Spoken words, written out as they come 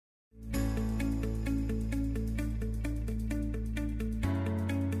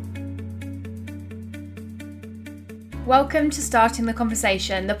Welcome to Starting the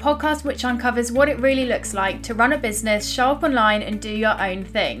Conversation, the podcast which uncovers what it really looks like to run a business, show up online and do your own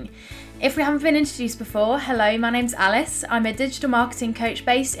thing. If we haven't been introduced before, hello, my name's Alice. I'm a digital marketing coach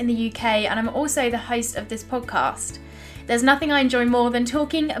based in the UK and I'm also the host of this podcast. There's nothing I enjoy more than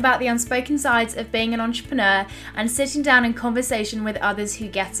talking about the unspoken sides of being an entrepreneur and sitting down in conversation with others who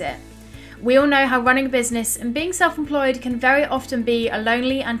get it. We all know how running a business and being self-employed can very often be a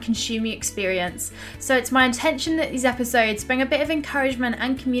lonely and consuming experience. So it's my intention that these episodes bring a bit of encouragement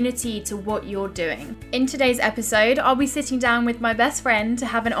and community to what you're doing. In today's episode, I'll be sitting down with my best friend to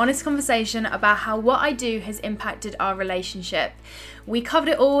have an honest conversation about how what I do has impacted our relationship. We covered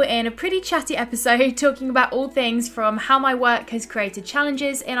it all in a pretty chatty episode, talking about all things from how my work has created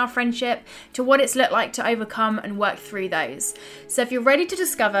challenges in our friendship to what it's looked like to overcome and work through those. So if you're ready to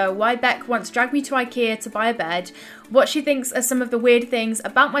discover why Beck once dragged me to IKEA to buy a bed, what she thinks are some of the weird things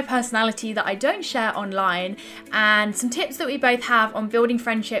about my personality that I don't share online, and some tips that we both have on building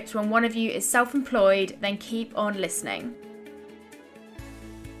friendships when one of you is self-employed, then keep on listening.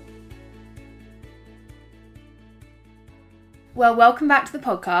 Well, welcome back to the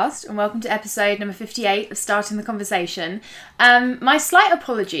podcast and welcome to episode number 58 of Starting the Conversation. My slight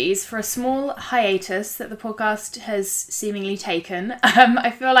apologies for a small hiatus that the podcast has seemingly taken.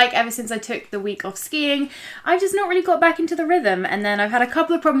 I feel like ever since I took the week off skiing, I've just not really got back into the rhythm. And then I've had a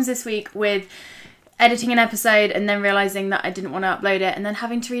couple of problems this week with editing an episode and then realising that I didn't want to upload it and then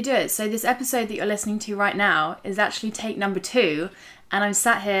having to redo it. So this episode that you're listening to right now is actually take number 2. And I'm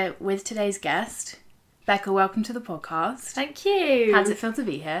sat here with today's guest. Becca, welcome to the podcast. Thank you. How does it feel to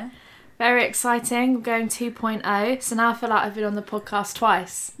be here? Very exciting. We're going 2.0. So now I feel like I've been on the podcast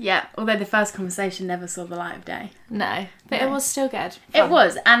twice. Yeah, although the first conversation never saw the light of day. No, but No. it was still good. It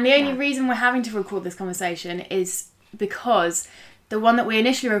was. And the only Yeah. reason we're having to record this conversation is because the one that we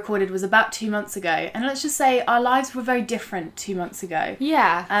initially recorded was about 2 months ago. And let's just say our lives were very different 2 months ago.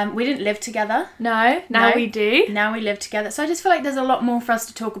 Yeah. We didn't live together. Now we do. Now we live together. So I just feel like there's a lot more for us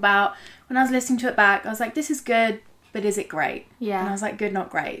to talk about. When I was listening to it back, I was like, this is good, but is it great? Yeah. And I was like, good, not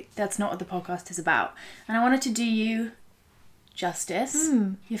great. That's not what the podcast is about. And I wanted to do you justice.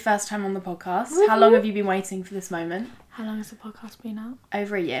 Your first time on the podcast. Woo-hoo. How long have you been waiting for this moment? How long has the podcast been out?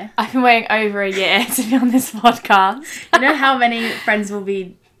 Over a year. I've been waiting over a year to be on this podcast. You know how many friends will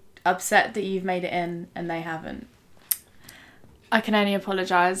be upset that you've made it in and they haven't? I can only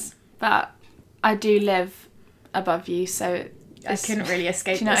apologise, but I do live above you, so I couldn't really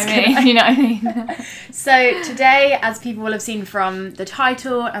escape do you know this. what I mean? You know what I mean? So today, as people will have seen from the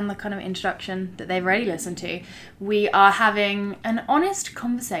title and the kind of introduction that they've already listened to, we are having an honest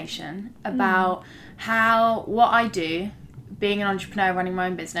conversation about how what I do, being an entrepreneur running my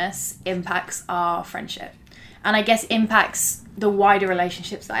own business, impacts our friendship. And I guess impacts the wider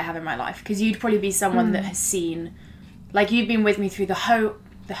relationships that I have in my life. Because you'd probably be someone that has seen, like you've been with me through the hoe?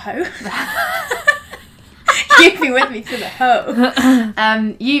 You've been with me through the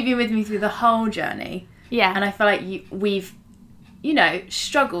whole. You've been with me through the whole journey. Yeah. And I feel like we've,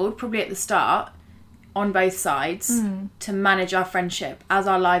 struggled probably at the start on both sides to manage our friendship as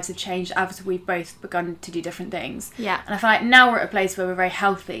our lives have changed after we've both begun to do different things. Yeah. And I feel like now we're at a place where we're very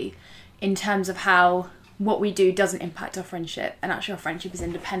healthy in terms of how what we do doesn't impact our friendship, and actually our friendship is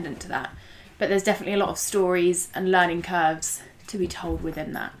independent to that. But there's definitely a lot of stories and learning curves to be told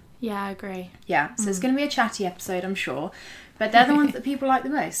within that. Yeah, I agree. Yeah, so it's going to be a chatty episode, I'm sure. But they're the ones that people like the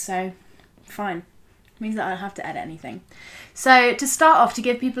most, so fine. It means that I don't have to edit anything. So to start off, to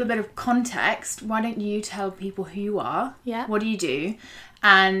give people a bit of context, why don't you tell people who you are? Yeah. What do you do?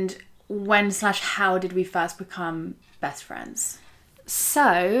 And when/how did we first become best friends?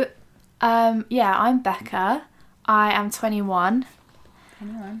 So, I'm Becca. I am 21.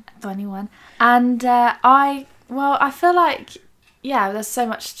 21. And I feel like, there's so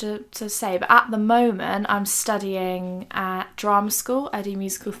much to say, but at the moment I'm studying at drama school. I do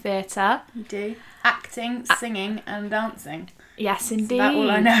musical theatre. You do? Acting, singing and dancing. Yes, indeed. Is that all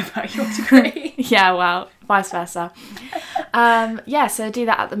I know about your degree? Yeah, well, vice versa. So I do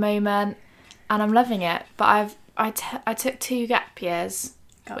that at the moment and I'm loving it. But I took 2 gap years,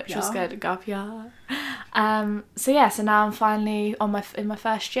 which was good. Gap year. So now I'm finally in my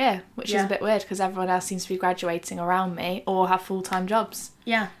first year, which is a bit weird because everyone else seems to be graduating around me or have full-time jobs.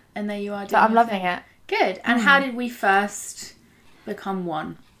 Yeah, and there you are. But I'm loving it. Good. And how did we first become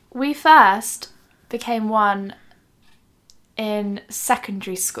one? We first became one in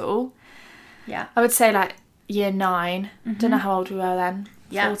secondary school. Yeah. I would say like year 9. Don't know how old we were then.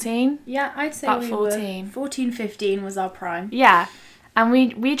 Yeah. 14? Yeah, I'd say about we 14. were 14, 15 was our prime. Yeah. And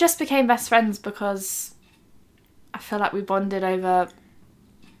we just became best friends because I feel like we bonded over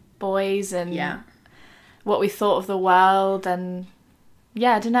boys and what we thought of the world, and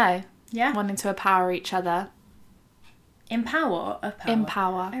I don't know. Yeah. Wanting to empower each other. Empower?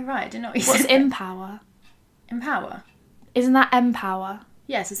 Empower. Oh, right. I didn't know what you What's said. empower? Empower? Isn't that empower?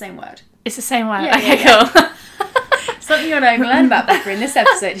 Yeah, it's the same word. It's the same word. Yeah, okay, yeah. cool. Something you're going to learn about Becca in this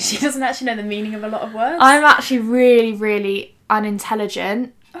episode. She doesn't actually know the meaning of a lot of words. I'm actually really, really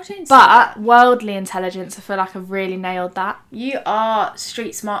unintelligent, Oh, don't say but that. worldly intelligence, I feel like I've really nailed that. You are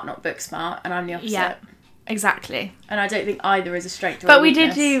street smart, not book smart, and I'm the opposite. Yeah, exactly. And I don't think either is a strength or But a we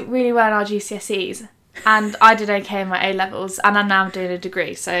did weakness. do really well in our GCSEs, and I did okay in my A levels, and I'm now doing a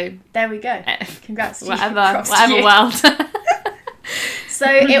degree. So There we go. Congrats to you. whatever, Props to whatever you. world. So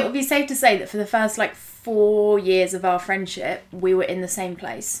it would be safe to say that for the first 4 years of our friendship, we were in the same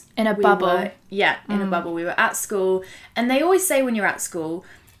place. In a We bubble. were- in a bubble. We were at school, and they always say when you're at school,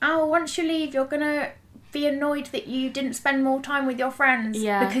 oh, once you leave, you're gonna be annoyed that you didn't spend more time with your friends.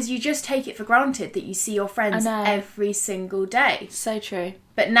 Yeah. Because you just take it for granted that you see your friends I know. every single day. So true.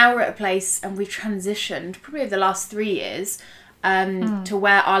 But now we're at a place, and we've transitioned probably over the last 3 years to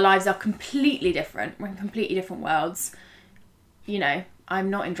where our lives are completely different. We're in completely different worlds. You know, I'm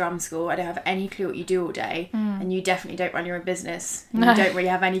not in drama school. I don't have any clue what you do all day. And you definitely don't run your own business. And No. You don't really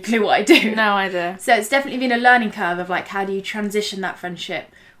have any clue what I do. No idea. So it's definitely been a learning curve of how do you transition that friendship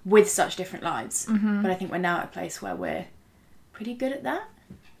with such different lives. But I think we're now at a place where we're pretty good at that.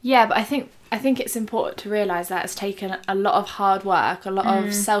 Yeah, but I think it's important to realise that it's taken a lot of hard work, a lot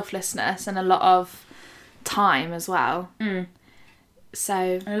of selflessness, and a lot of time as well. So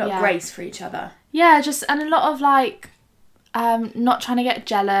And a lot of grace for each other. Yeah, and a lot of not trying to get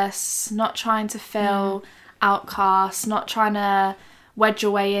jealous, not trying to feel outcast, not trying to wedge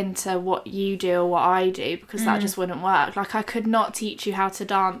your way into what you do or what I do, because that just wouldn't work. I could not teach you how to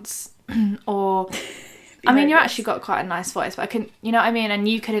dance or... I mean, you actually got quite a nice voice, but I couldn't, you know what I mean? And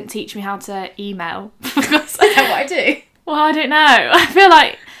you couldn't teach me how to email. Is that what I do? Well, I don't know. I feel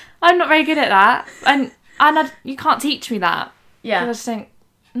like I'm not very good at that. And you can't teach me that. Yeah. 'Cause I just think,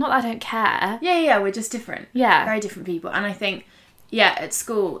 not that I don't care. Yeah, we're just different. Yeah. Very different people. And I think, at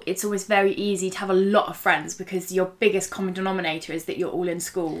school, it's always very easy to have a lot of friends because your biggest common denominator is that you're all in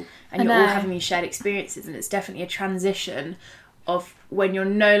school and you're all having these shared experiences. And it's definitely a transition of when you're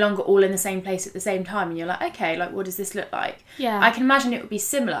no longer all in the same place at the same time and you're like, okay, what does this look like? Yeah. I can imagine it would be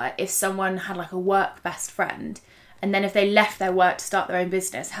similar if someone had a work best friend and then if they left their work to start their own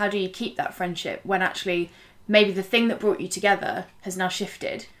business, how do you keep that friendship when actually maybe the thing that brought you together has now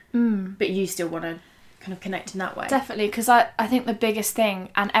shifted, but you still want to kind of connect in that way? Definitely, because I think the biggest thing,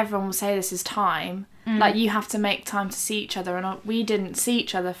 and everyone will say this, is time. You have to make time to see each other, and we didn't see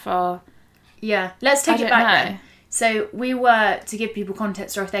each other for... Yeah, let's take I it don't back know. then. So we were, to give people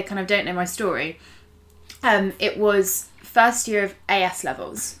context, or if they kind of don't know my story, it was first year of AS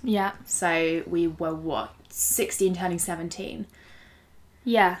levels. Yeah. So we were, 16 turning 17.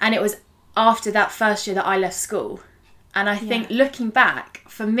 Yeah. And it was after that first year that I left school. And I think looking back,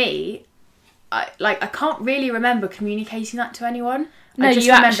 for me, I can't really remember communicating that to anyone. No, I just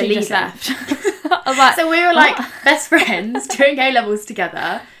you remember actually leaving. just left. I was like, So we were what? best friends doing A levels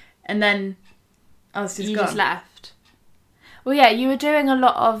together, and then I was just You gone. just left. Well, yeah, you were doing a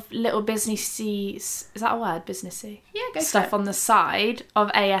lot of little businessy... Is that a word? Businessy? Yeah, go for Stuff it. on the side of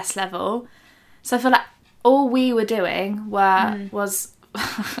AS level. So I feel like all we were doing was...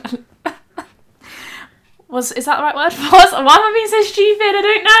 Is that the right word? Why am I being so stupid? I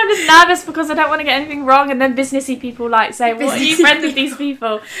don't know. I'm just nervous because I don't want to get anything wrong, and then businessy people say, "What are you Businessy friends with these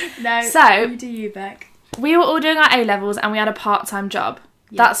people?" No, So- you do you, Beck. We were all doing our A levels, and we had a part-time job.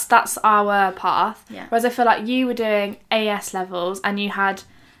 Yeah. That's our path. Yeah. Whereas I feel like you were doing AS levels, and you had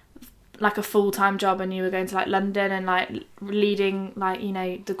a full-time job, and you were going to London and leading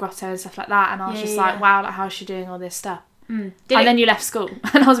the grotto and stuff like that. And I was Yeah, just yeah. Wow, how's she doing all this stuff? Did Then you left school,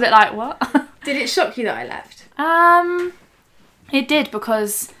 and I was a bit like, what? Did it shock you that I left? It did,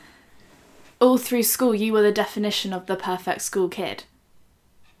 because all through school you were the definition of the perfect school kid.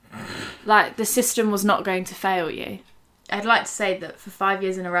 The system was not going to fail you. I'd like to say that for 5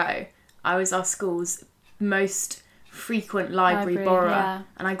 years in a row, I was our school's most frequent library borrower, yeah.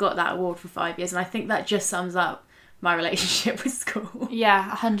 and I got that award for 5 years. And I think that just sums up my relationship with school. Yeah,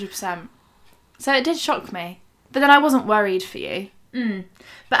 100%. So it did shock me, but then I wasn't worried for you.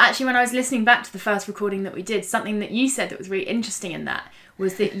 But actually, when I was listening back to the first recording that we did, something that you said that was really interesting in that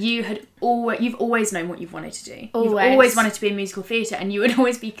was that you've always known what you've wanted to do. Always. You've always wanted to be in musical theatre, and you would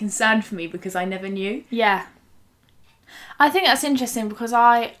always be concerned for me because I never knew. Yeah. I think that's interesting because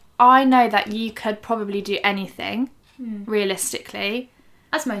I know that you could probably do anything, realistically.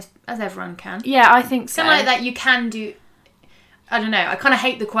 As everyone can. Yeah, I think so. Kind of like that you can do... I don't know, I kind of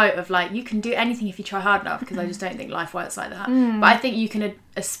hate the quote of like, you can do anything if you try hard enough, because I just don't think life works like that. But I think you can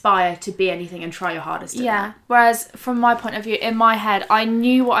aspire to be anything and try your hardest at that. Whereas from my point of view, in my head, I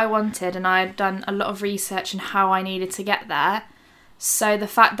knew what I wanted and I had done a lot of research on how I needed to get there. So the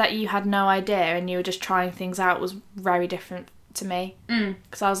fact that you had no idea and you were just trying things out was very different to me.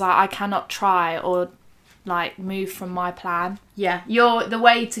 Because I was like, I cannot try or like move from my plan. Yeah, the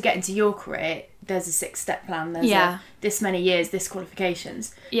way to get into your career, there's a 6-step plan. There's this many years, this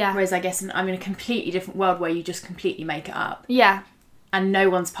qualifications. Yeah. Whereas I guess I'm in a completely different world where you just completely make it up. Yeah. And no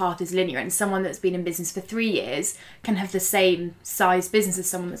one's path is linear. And someone that's been in business for 3 years can have the same size business as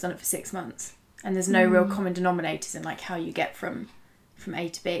someone that's done it for 6 months. And there's no real common denominators in like how you get from A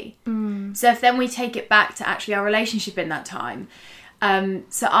to B. So if then we take it back to actually our relationship in that time,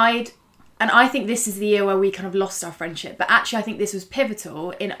 and I think this is the year where we kind of lost our friendship, but actually I think this was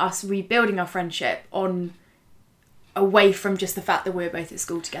pivotal in us rebuilding our friendship away from just the fact that we were both at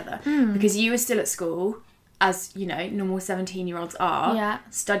school together. Because you were still at school, as you know, normal 17-year-olds are,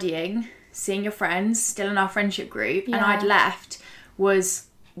 studying, seeing your friends, still in our friendship group, and I'd left, was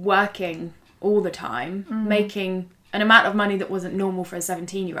working all the time, making an amount of money that wasn't normal for a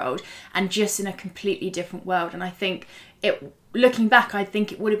 17-year-old, and just in a completely different world. And I think looking back, I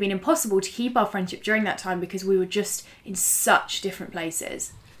think it would have been impossible to keep our friendship during that time because we were just in such different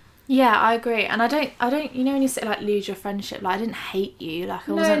places. Yeah, I agree. And I don't, you know, when you say like lose your friendship, like I didn't hate you. Like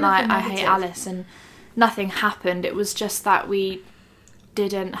I wasn't like, I hate Alice, and nothing happened. It was just that we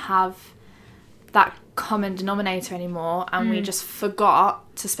didn't have that common denominator anymore, and we just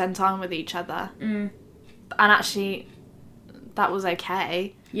forgot to spend time with each other. And actually, that was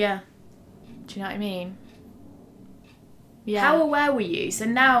okay. Yeah. Do you know what I mean? Yeah. How aware were you? So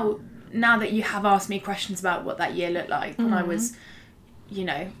now that you have asked me questions about what that year looked like when I was, you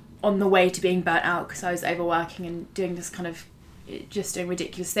know, on the way to being burnt out because I was overworking and doing this kind of, just doing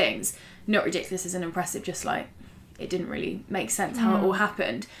ridiculous things. Not ridiculous as in impressive, just like it didn't really make sense how it all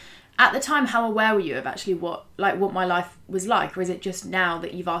happened. At the time, how aware were you of actually what my life was like? Or is it just now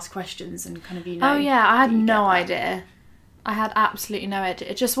that you've asked questions and kind of, you know? Oh yeah, I had no idea. I had absolutely no idea.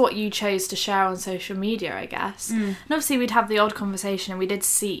 It's just what you chose to share on social media, I guess. And obviously we'd have the odd conversation and we did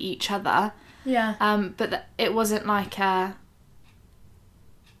see each other. Yeah. But it wasn't like a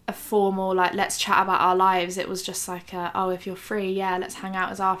formal, like, let's chat about our lives. It was just like, if you're free, yeah, let's hang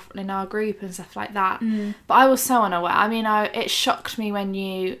out in our group and stuff like that. But I was so unaware. I mean, it shocked me when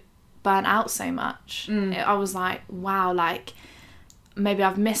you burnt out so much. I was like, wow, like, maybe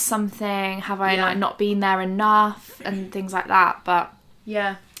I've missed something, have I like not been there enough and things like that. But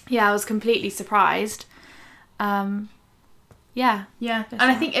yeah, I was completely surprised. And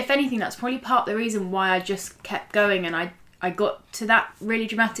I think if anything that's probably part of the reason why I just kept going and I got to that really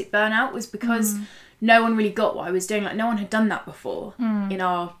dramatic burnout was because no one really got what I was doing. Like no one had done that before in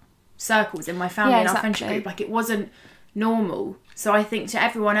our circles, in my family, in our friendship group. Like it wasn't normal. So I think to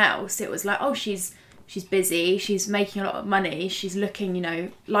everyone else it was like, oh, she's busy, she's making a lot of money, she's looking, you know,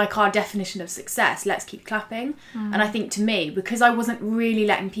 like our definition of success, let's keep clapping. And I think to me, because I wasn't really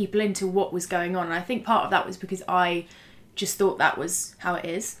letting people into what was going on, and I think part of that was because I just thought that was how it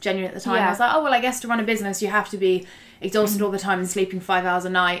is, genuinely at the time. I was like, oh, well, I guess to run a business you have to be exhausted all the time and sleeping 5 hours a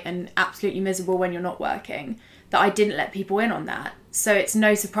night and absolutely miserable when you're not working, that I didn't let people in on that. So it's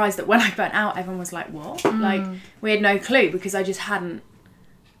no surprise that when I burnt out, everyone was like, what? Like, we had no clue because I just hadn't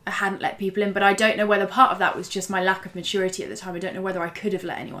let people in. But I don't know whether part of that was just my lack of maturity at the time. I don't know whether I could have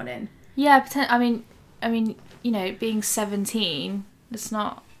let anyone in. Yeah, I mean, you know, being 17, it's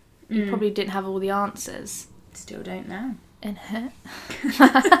not, you probably didn't have all the answers. Still don't now. In it.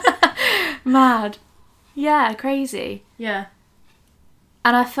 Mad. Yeah, crazy. Yeah.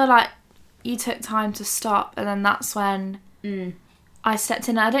 And I feel like you took time to stop, and then that's when I stepped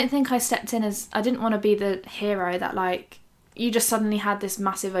in. I don't think I stepped in as, I didn't want to be the hero that like, you just suddenly had this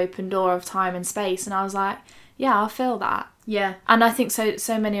massive open door of time and space, and I was like, yeah, I'll feel that. Yeah. And I think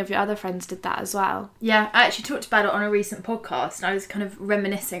so many of your other friends did that as well. Yeah, I actually talked about it on a recent podcast, and I was kind of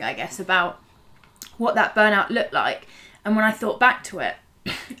reminiscing, I guess, about what that burnout looked like. And when I thought back to it,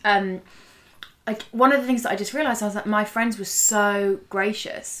 like one of the things that I just realised, I was like, my friends were so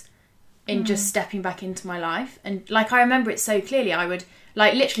gracious in just stepping back into my life. And like, I remember it so clearly. I would,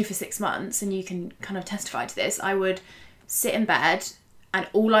 like, literally for 6 months, and you can kind of testify to this, I would sit in bed and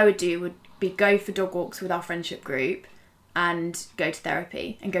all I would do would be go for dog walks with our friendship group and go to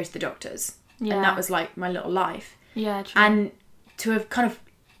therapy and go to the doctors. Yeah. And that was like my little life. Yeah, true. And to have kind of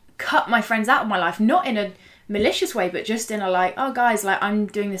cut my friends out of my life, not in a malicious way, but just in a like, oh guys, like I'm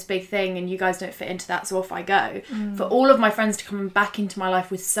doing this big thing and you guys don't fit into that, so off I go. For all of my friends to come back into my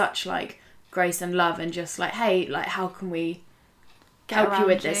life with such like grace and love and just like, hey, like how can we help you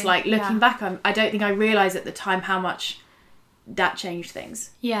with this. Like, looking back, I don't think I realised at the time how much that changed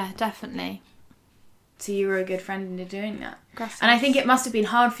things. Yeah, definitely. So you were a good friend into doing that. Gracias. And I think it must have been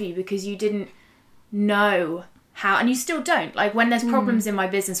hard for you because you didn't know how, and you still don't. Like, when there's problems in my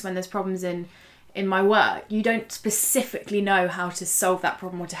business, when there's problems in my work, you don't specifically know how to solve that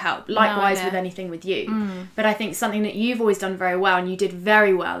problem or to help. Likewise with anything with you. But I think something that you've always done very well, and you did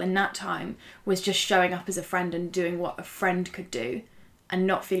very well in that time, was just showing up as a friend and doing what a friend could do and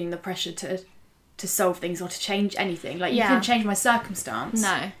not feeling the pressure to solve things or to change anything. Like, you couldn't change my circumstance.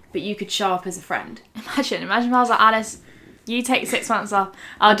 No. But you could show up as a friend. Imagine if I was like, Alice, you take 6 months off,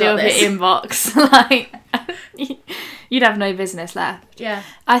 I'll deal with your inbox. Like, you'd have no business left. Yeah.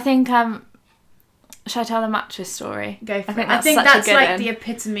 I think, should I tell the mattress story? Go for it. I think that's like the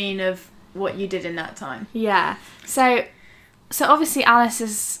epitome of what you did in that time. Yeah. So obviously Alice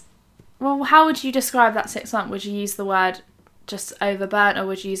is, well, how would you describe that 6 months? Would you use the word just overburnt, or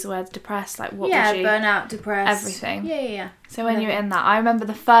would you use the word depressed? Like, what would you... burnout, depressed. Everything. Yeah. So when you were in that, I remember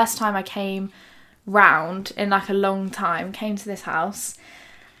the first time I came round in like a long time, came to this house,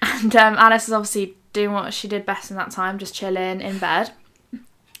 and Alice was obviously doing what she did best in that time, just chilling in bed.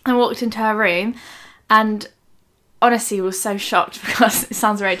 I walked into her room and honestly was so shocked because it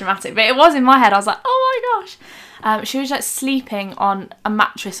sounds very dramatic, but it was in my head. I was like, oh my gosh. She was like sleeping on a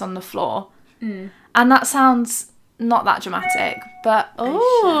mattress on the floor. And that sounds not that dramatic, but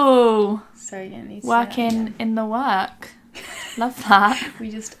Sorry, you need working in the work. Love that. We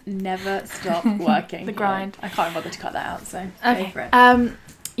just never stop working. The grind. I can't bother to cut that out, so okay. Go for it.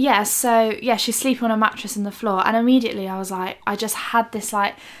 Yeah, so yeah, she's sleeping on a mattress on the floor, and immediately I was like, I just had this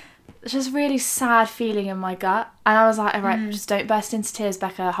like just really sad feeling in my gut, and I was like, all right, just don't burst into tears,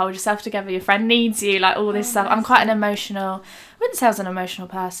 Becca, hold yourself together, your friend needs you, like all this stuff. I'm quite an emotional, I wouldn't say I was an emotional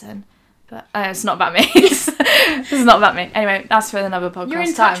person, but it's not about me. This is not about me. Anyway, that's for another podcast. You're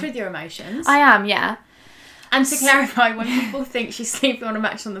in touch with your emotions. I am, yeah. And to clarify, when people think she's sleeping on a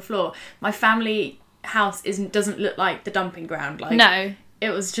mattress on the floor, my family house doesn't look like the dumping ground. Like, no, it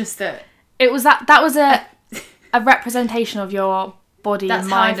was just that. It was that was a representation of your body and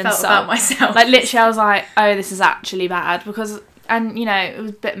mind and soul. That's how I felt about myself. Like, literally, I was like, oh, this is actually bad, because, and you know, it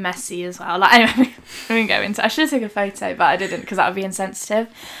was a bit messy as well. Like, anyway, we won't go into. I should have taken a photo, but I didn't because that would be insensitive.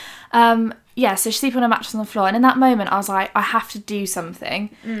 Yeah, so she's sleeping on a mattress on the floor, and in that moment I was like, I have to do something.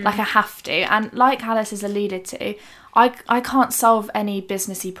 Like, I have to. And like Alice has alluded to, I can't solve any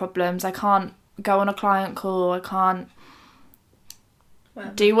businessy problems. I can't go on a client call. I can't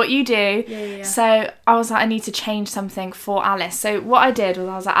do what you do. Yeah. So I was like, I need to change something for Alice. So what I did was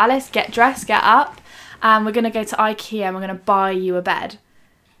I was like, Alice, get dressed, get up, and we're going to go to IKEA and we're going to buy you a bed.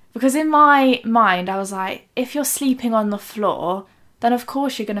 Because in my mind I was like, if you're sleeping on the floor, then of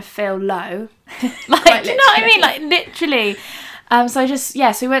course you're going to feel low. Like, do you know what I mean? Like, literally. So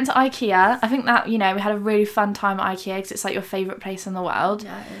we went to IKEA. I think that, you know, we had a really fun time at IKEA because it's like your favourite place in the world.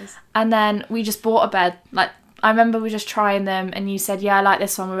 Yeah, it is. And then we just bought a bed. Like, I remember we were just trying them and you said, yeah, I like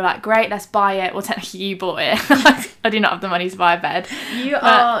this one. We were like, great, let's buy it. Well, technically you bought it. I do not have the money to buy a bed.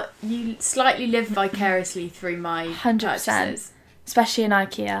 You slightly live vicariously through my 100%. purchases. Especially in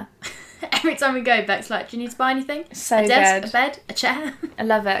IKEA. Every time we go, Beck's like, do you need to buy anything? So a desk, good. a bed, a chair? I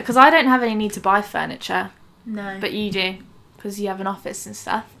love it. Because I don't have any need to buy furniture. No. But you do. Because you have an office and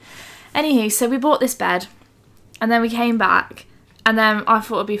stuff. Anywho, so we bought this bed. And then we came back. And then I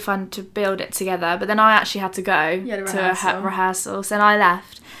thought it would be fun to build it together. But then I actually had to go to a rehearsal. So then I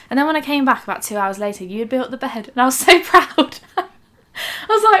left. And then when I came back about 2 hours later, you had built the bed. And I was so proud. I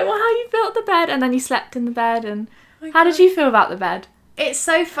was like, wow, you built the bed. And then you slept in the bed. And how did you feel about the bed? It's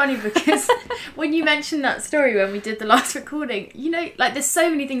so funny because when you mentioned that story when we did the last recording, you know, like, there's so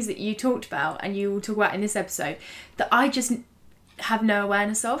many things that you talked about and you will talk about in this episode that I just have no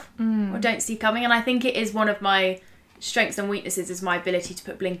awareness of or don't see coming. And I think it is one of my strengths and weaknesses is my ability to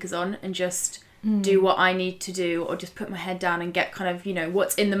put blinkers on and just do what I need to do, or just put my head down and get kind of, you know,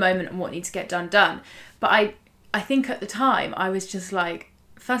 what's in the moment and what needs to get done. But I think at the time I was just like,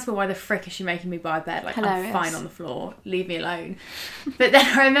 first of all, why the frick is she making me buy a bed? Like, hilarious. I'm fine on the floor. Leave me alone. But then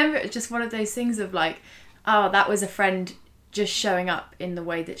I remember it was just one of those things of like, oh, that was a friend just showing up in the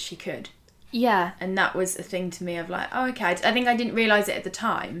way that she could. Yeah. And that was a thing to me of like, oh, okay. I think I didn't realise it at the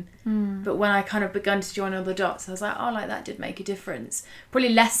time. But when I kind of begun to join all the dots, I was like, oh, like, that did make a difference. Probably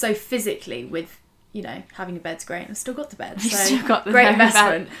less so physically with, you know, having a bed's great. I've still got the bed. So still got the great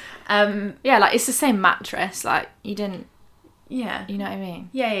investment. Yeah, like, it's the same mattress. Like, you didn't... Yeah. You know what I mean?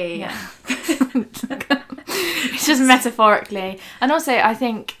 Yeah. It's just metaphorically. And also, I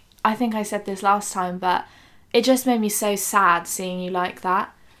think I said this last time, but it just made me so sad seeing you like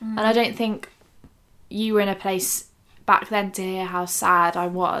that. And I don't think you were in a place back then to hear how sad I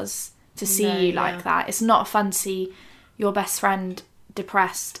was to see you like that. It's not fun to see your best friend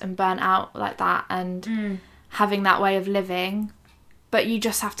depressed and burnt out like that and having that way of living. But you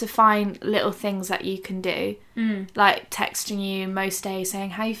just have to find little things that you can do, like texting you most days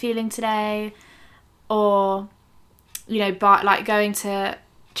saying, how are you feeling today? Or, you know, like going to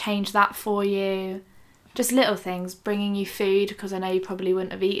change that for you. Just little things, bringing you food because I know you probably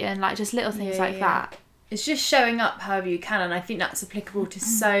wouldn't have eaten, like just little things that. It's just showing up however you can, and I think that's applicable to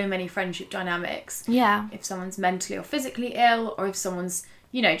so many friendship dynamics. Yeah. If someone's mentally or physically ill, or if someone's,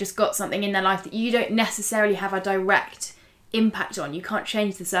 you know, just got something in their life that you don't necessarily have a direct impact on. You can't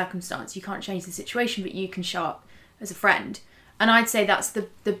change the circumstance, you can't change the situation, but you can show up as a friend. And I'd say that's the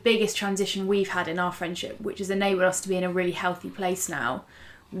biggest transition we've had in our friendship, which has enabled us to be in a really healthy place now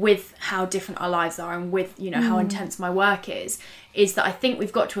with how different our lives are and with, you know, how intense my work is that I think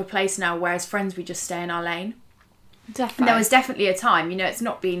we've got to a place now where as friends we just stay in our lane. Definitely. There was definitely a time, you know, it's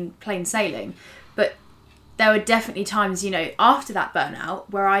not been plain sailing, but there were definitely times, you know, after that burnout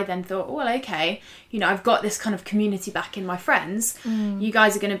where I then thought, well, okay, you know, I've got this kind of community back in my friends. You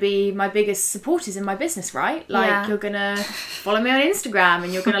guys are going to be my biggest supporters in my business, right? Like, you're going to follow me on Instagram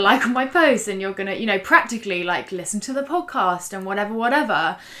and you're going to like all my posts and you're going to, you know, practically like listen to the podcast and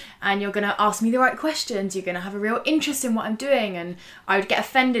whatever. And you're going to ask me the right questions. You're going to have a real interest in what I'm doing. And I would get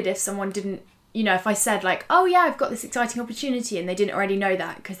offended if someone didn't, you know, if I said like, oh yeah, I've got this exciting opportunity and they didn't already know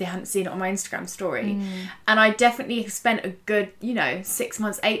that because they hadn't seen it on my Instagram story. And I definitely spent a good, you know, 6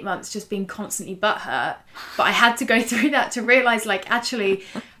 months, 8 months just being constantly butthurt. But I had to go through that to realise like actually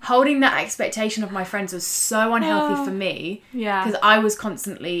holding that expectation of my friends was so unhealthy for me. Yeah. Because I was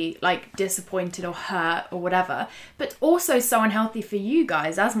constantly like disappointed or hurt or whatever. But also so unhealthy for you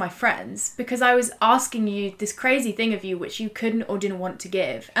guys as my friends because I was asking you this crazy thing of you which you couldn't or didn't want to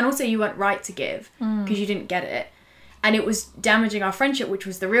give. And also you weren't right to give because you didn't get it. And it was damaging our friendship, which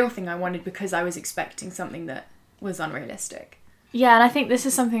was the real thing I wanted because I was expecting something that was unrealistic. Yeah, and I think this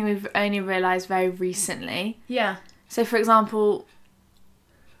is something we've only realised very recently. Yeah. So, for example,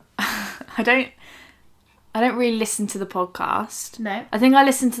 I don't really listen to the podcast. No. I think I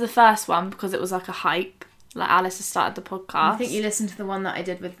listened to the first one because it was like a hype. Like Alice has started the podcast. I think you listened to the one that I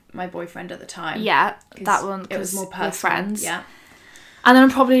did with my boyfriend at the time. Yeah, that one. It was more personal. Friends. Yeah. And then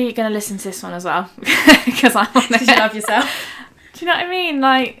I'm probably going to listen to this one as well because I'm on it. Did you love yourself? Do you know what I mean?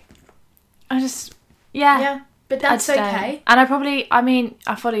 Like, I just, Yeah, but that's okay. And I follow you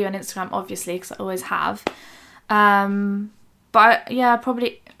on Instagram, obviously, because I always have. But I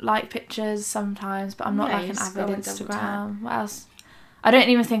probably like pictures sometimes, but I'm not like an avid Instagram. What else? I don't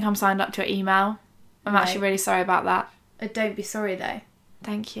even think I'm signed up to your email. I'm actually really sorry about that. Don't be sorry though.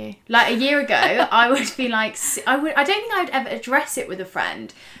 Thank you. Like a year ago, I would be like, I don't think I would ever address it with a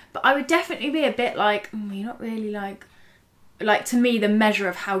friend, but I would definitely be a bit like, you're not really like to me, the measure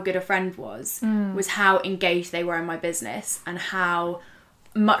of how good a friend was how engaged they were in my business and how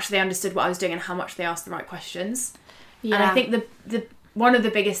much they understood what I was doing and how much they asked the right questions. Yeah. And I think the one of the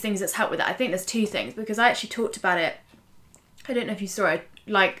biggest things that's helped with that, I think there's two things, because I actually talked about it. I don't know if you saw it.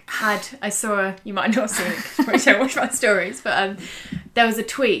 You might not see it because you probably don't watch my stories, but there was a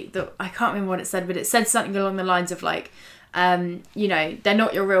tweet that I can't remember what it said, but it said something along the lines of like, you know, they're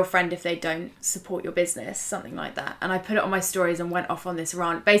not your real friend if they don't support your business, something like that. And I put it on my stories and went off on this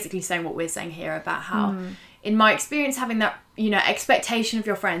rant, basically saying what we're saying here about how, in my experience, having that, you know, expectation of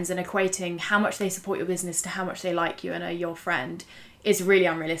your friends and equating how much they support your business to how much they like you and are your friend is really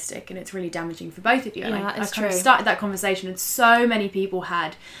unrealistic, and it's really damaging for both of you. And I kind of started that conversation, and so many people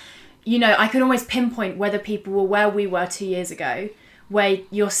had, you know, I could almost pinpoint whether people were where we were 2 years ago, where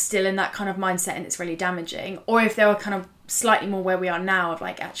you're still in that kind of mindset and it's really damaging, or if they were kind of slightly more where we are now, of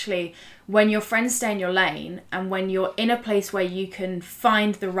like, actually, when your friends stay in your lane and when you're in a place where you can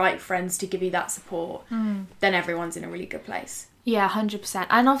find the right friends to give you that support, then everyone's in a really good place. Yeah, 100%.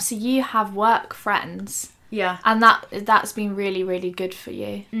 And obviously you have work friends. Yeah. And that's been really, really good for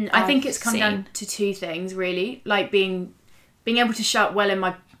you. I think it's come down to two things, really. Like being able to show up well in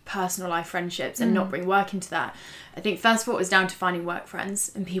my personal life friendships and not bring work into that. I think first of all it was down to finding work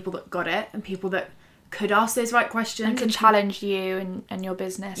friends and people that got it and people that could ask those right questions. And could challenge you and your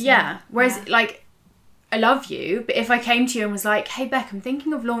business. Yeah. Whereas like, I love you, but if I came to you and was like, hey Beck, I'm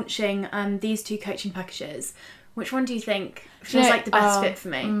thinking of launching these 2 coaching packages. Which one do you think feels like the best fit for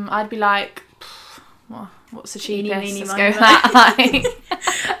me? I'd be like, what's the cheapest? Let's go with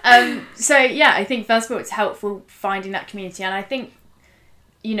that. So yeah, I think first of all it's helpful finding that community, and I think,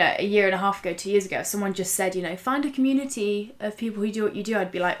 you know, a year and a half ago, 2 years ago, if someone just said, you know, find a community of people who do what you do,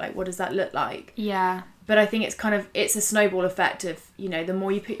 I'd be like what does that look like? Yeah. But I think it's a snowball effect of, you know, the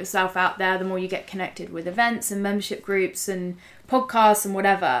more you put yourself out there, the more you get connected with events and membership groups and podcasts and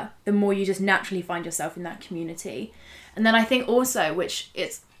whatever, the more you just naturally find yourself in that community. And then I think also,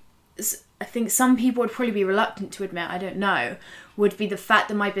 I think some people would probably be reluctant to admit, I don't know, would be the fact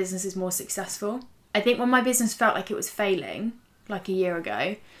that my business is more successful. I think when my business felt like it was failing, like a year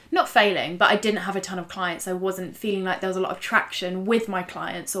ago, not failing, but I didn't have a ton of clients. I wasn't feeling like there was a lot of traction with my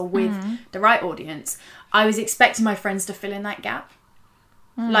clients or with the right audience. I was expecting my friends to fill in that gap.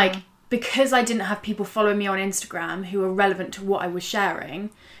 Like, because I didn't have people following me on Instagram who were relevant to what I was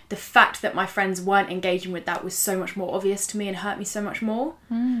sharing, the fact that my friends weren't engaging with that was so much more obvious to me and hurt me so much more.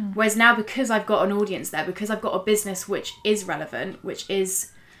 Whereas now, because I've got an audience there, because I've got a business which is relevant, which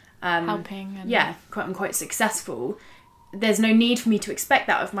is helping and quote unquote successful, there's no need for me to expect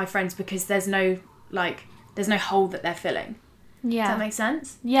that of my friends, because there's no hole that they're filling. Does that make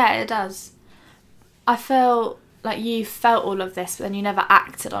sense? Yeah, it does. I feel like you felt all of this, but then you never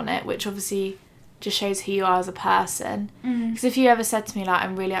acted on it, which obviously just shows who you are as a person. Because if you ever said to me, like,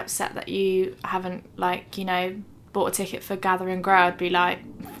 I'm really upset that you haven't, like, you know, bought a ticket for Gather and Grow, I'd be like,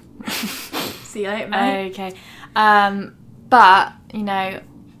 see you later, mate. Okay. But, you know,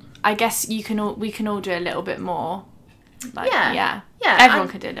 I guess we can all do a little bit more. Like, yeah. Everyone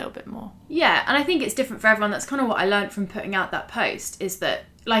could do a little bit more. Yeah, and I think it's different for everyone. That's kind of what I learned from putting out that post, is that,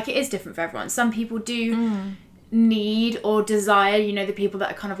 like, it is different for everyone. Some people do need or desire, you know, the people that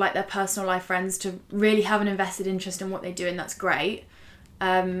are kind of like their personal life friends to really have an invested interest in what they do, and that's great.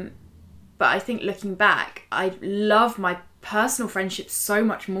 But I think looking back, I love my personal friendships so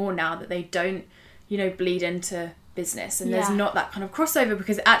much more now that they don't, you know, bleed into business, and there's not that kind of crossover,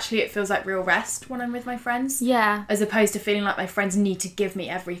 because actually it feels like real rest when I'm with my friends, as opposed to feeling like my friends need to give me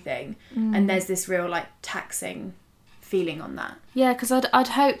everything, and there's this real, like, taxing feeling on that. Because I'd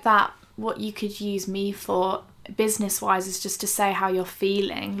hope that what you could use me for business wise is just to say how you're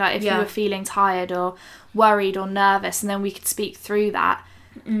feeling, like if you were feeling tired or worried or nervous, and then we could speak through that.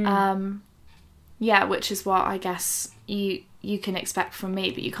 Which is what I guess you can expect from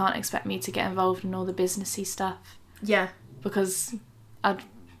me, but you can't expect me to get involved in all the businessy stuff. Because I'd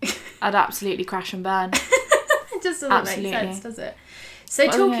absolutely crash and burn. It just doesn't make sense, does it? So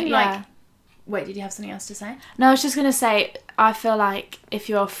wait, did you have something else to say? No, I was just going to say, I feel like if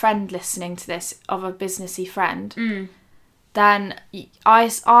you're a friend listening to this, of a businessy friend, then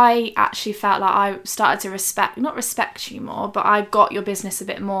I actually felt like I started to not respect you more, but I got your business a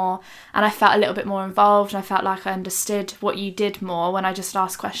bit more, and I felt a little bit more involved, and I felt like I understood what you did more when I just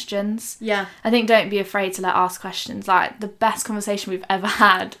asked questions. I think don't be afraid to ask questions. Like, the best conversation we've ever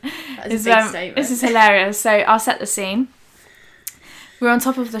had. That is a big statement. This is hilarious. So I'll set the scene. We're on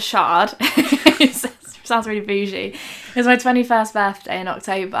top of the Shard. It sounds really bougie. It was my 21st birthday in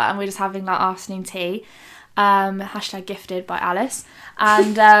October, and we're just having like afternoon tea. # gifted by Alice,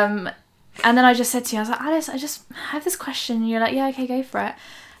 and then I just said to you, I was like, Alice, I just have this question, and you're like, yeah, okay, go for it.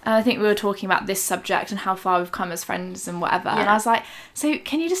 And I think we were talking about this subject and how far we've come as friends and whatever, and I was like, so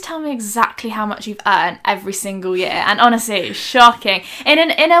can you just tell me exactly how much you've earned every single year? And honestly, it's shocking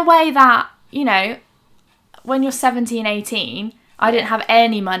in a way that, you know, when you're 17, 18, I didn't have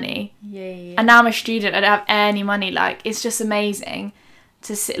any money, and now I'm a student, I don't have any money. Like, it's just amazing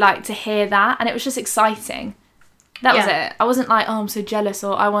to hear that, and it was just exciting. That was it. I wasn't like, oh, I'm so jealous,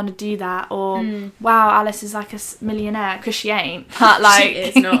 or I want to do that, or wow, Alice is like a millionaire, because she ain't. But like, she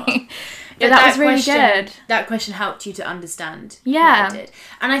is not. That was really good. That question helped you to understand. Yeah, what I did.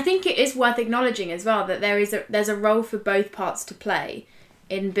 And I think it is worth acknowledging as well that there's a role for both parts to play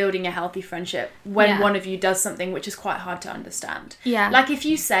in building a healthy friendship when one of you does something which is quite hard to understand. Like if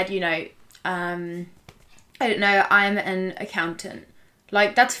you said, you know, I don't know, I'm an accountant.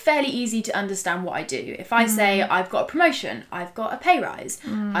 Like, that's fairly easy to understand what I do. If I say I've got a promotion, I've got a pay rise,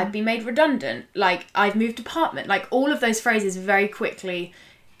 I've been made redundant, like I've moved department, like all of those phrases very quickly,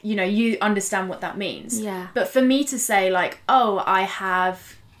 you know, you understand what that means. But for me to say like, oh, I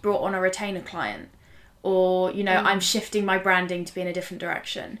have brought on a retainer client, or, you know, I'm shifting my branding to be in a different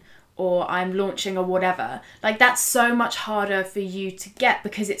direction, or I'm launching or whatever, like that's so much harder for you to get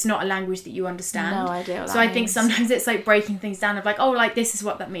because it's not a language that you understand. No idea what that means. I think sometimes it's like breaking things down of like, oh, like this is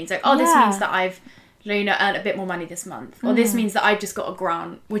what that means. Like, oh, this means that I've, you know, earned a bit more money this month, or this means that I've just got a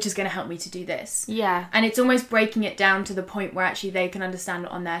grant which is going to help me to do this. And it's almost breaking it down to the point where actually they can understand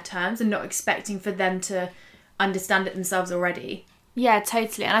it on their terms and not expecting for them to understand it themselves already. Yeah,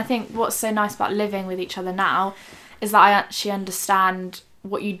 totally. And I think what's so nice about living with each other now is that I actually understand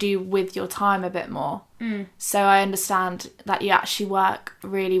what you do with your time a bit more. So I understand that you actually work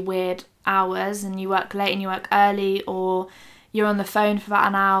really weird hours, and you work late and you work early, or you're on the phone for about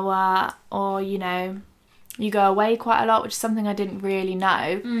an hour, or, you know, you go away quite a lot, which is something I didn't really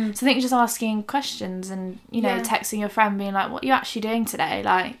know. So I think just asking questions and, you know, texting your friend being like, what are you actually doing today?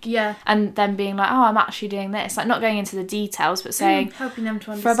 Like, and then being like, oh, I'm actually doing this. Like, not going into the details, but saying, helping them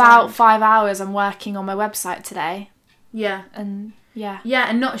to understand. For about 5 hours, I'm working on my website today. Yeah. And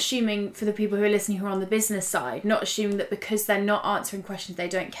and not assuming, for the people who are listening who are on the business side, not assuming that because they're not answering questions, they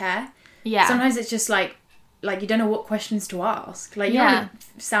don't care. Yeah. Sometimes it's just like you don't know what questions to ask. Like, you don't want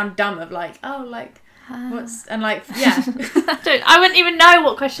to sound dumb of like, oh, like, what's... And like, I wouldn't even know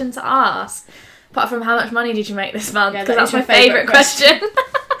what question to ask. Apart from how much money did you make this month? Because that's my favourite question.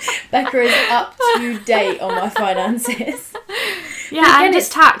 Becca is up to date on my finances. Yeah, and it's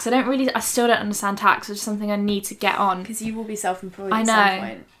tax. I still don't understand tax, which is something I need to get on. Because you will be self-employed at some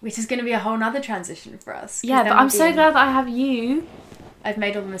point. Which is going to be a whole nother transition for us. Yeah, but I'm so glad that I have you. I've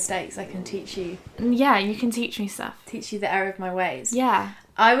made all the mistakes. I can teach you. Yeah, you can teach me stuff. Teach you the error of my ways. Yeah.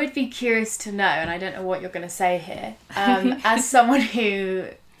 I would be curious to know, and I don't know what you're going to say here, as someone who...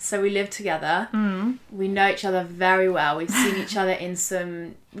 So we live together. We know each other very well. We've seen each other in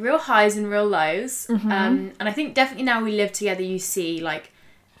some real highs and real lows. And I think definitely now we live together, you see, like,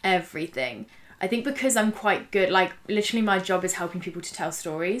 everything. I think because I'm quite good, like, literally my job is helping people to tell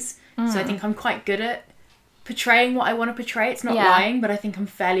stories. So I think I'm quite good at portraying what I want to portray. It's not lying, but I think I'm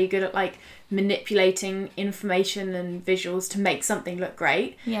fairly good at, like, manipulating information and visuals to make something look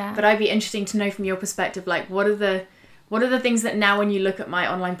great. Yeah. But I'd be interesting to know from your perspective, like, what are the things that now when you look at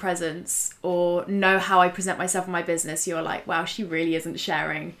my online presence or know how I present myself in my business, you're like, wow, she really isn't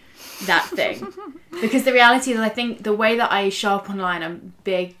sharing that thing. Because the reality is, I think the way that I show up online, I'm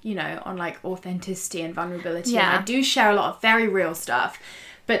big, you know, on like authenticity and vulnerability. Yeah. And I do share a lot of very real stuff,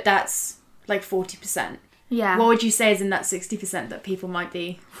 but that's like 40%. Yeah. What would you say is in that 60% that people might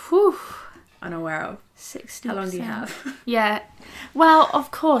be unaware of? 60%. How long do you have? Yeah. Well,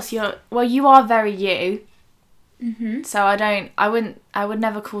 of course, you are very you. So I would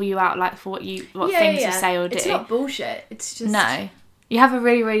never call you out like for what things you say or do. It's not bullshit. It's just... No. You have a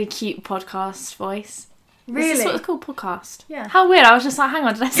really, really cute podcast voice. Really? Is this what it's called, podcast? Yeah. How weird. I was just like, hang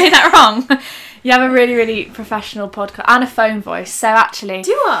on, did I say that wrong? You have a really, really professional podcast and a phone voice. So actually...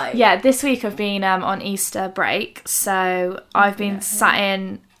 Do I? Yeah, this week I've been on Easter break. So I've been sat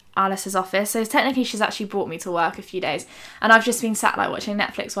in Alice's office. So technically she's actually brought me to work a few days. And I've just been sat like watching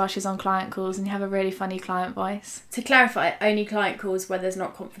Netflix while she's on client calls, and you have a really funny client voice. To clarify, only client calls where there's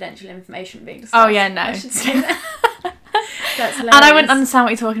not confidential information being discussed. Oh yeah, no. I should say that. That's hilarious. And I wouldn't understand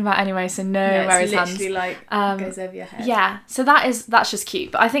what you're talking about anyway, so no worries. It's literally like goes over your head. Yeah, so that's just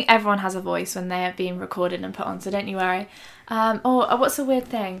cute. But I think everyone has a voice when they are being recorded and put on, so don't you worry. What's a weird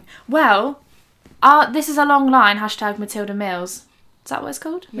thing? Well, this is a long line, #Matilda Mills. Is that what it's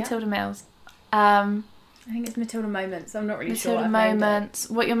called? Yeah. Matilda Mills. I think it's Matilda Moments. I'm not really sure. Matilda Moments.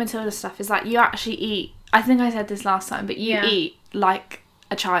 What your Matilda stuff is like, you actually eat. I think I said this last time, but you eat like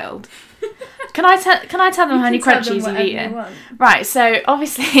a child. Can I tell them how many crunchies you've eaten? Right, so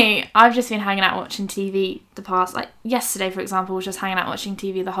obviously I've just been hanging out watching TV the past, like yesterday for example, was just hanging out watching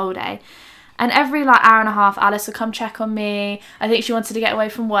TV the whole day. And every like hour and a half, Alice would come check on me. I think she wanted to get away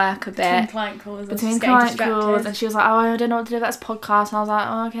from work a bit. Between client calls. And she was like, oh, I don't know what to do, that's a podcast. And I was like,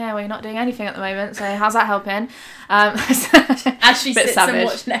 oh, okay, well, you're not doing anything at the moment, so how's that helping? As she sits savage. and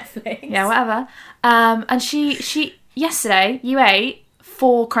watch Netflix. Yeah, whatever. And she yesterday, you ate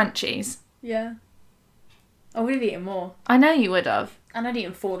 4 crunchies. Yeah. I would have eaten more. I know you would have. And I'd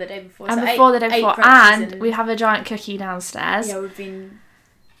eaten 4 the day before. And before the day before. And we have a giant cookie downstairs. Yeah, we've been...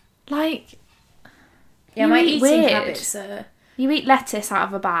 Like... Yeah, my eating habits are... You eat lettuce out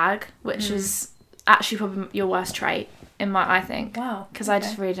of a bag, which is actually probably your worst trait, I think. Wow. Because I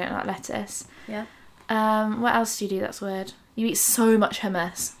just really don't like lettuce. Yeah. What else do you do that's weird? You eat so much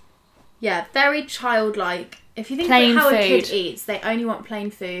hummus. Yeah, very childlike. If you think plain about how food. A kid eats, they only want plain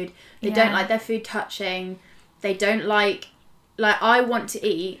food. They don't like their food touching. They don't like I want to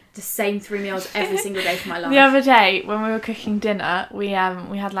eat the same 3 meals every single day for my life. The other day when we were cooking dinner, we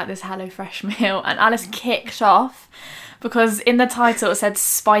had like this HelloFresh meal, and Alice kicked off because in the title it said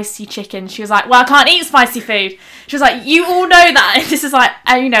spicy chicken. She was like, well, I can't eat spicy food. She was like, you all know that. And this is like,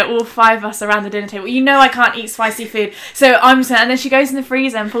 all 5 of us around the dinner table. You know I can't eat spicy food. So I'm just and then she goes in the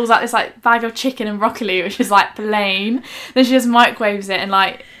freezer and pulls out this like bag of chicken and broccoli, which is like plain. Then she just microwaves it and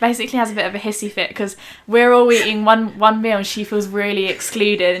like basically has a bit of a hissy fit because we're all eating one meal and she feels really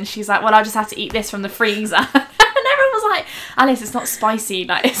excluded. And she's like, well, I'll just have to eat this from the freezer. And everyone was like, Alice, it's not spicy.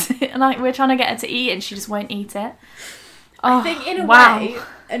 Like, we're trying to get her to eat it and she just won't eat it. I think in a way,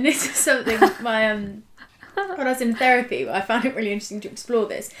 and this is something when I was in therapy, I found it really interesting to explore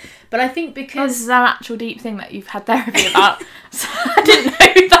this. But I think because... this is an actual deep thing that you've had therapy about. So I didn't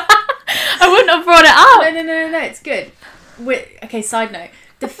know that. I wouldn't have brought it up. No, it's good. Okay, side note.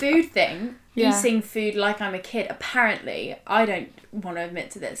 The food thing, eating food like I'm a kid, apparently, I don't want to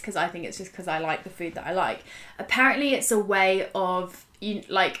admit to this because I think it's just because I like the food that I like. Apparently it's a way of,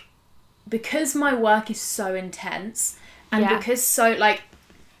 because my work is so intense and because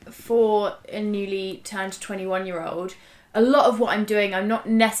for a newly turned 21-year-old, a lot of what I'm doing, I'm not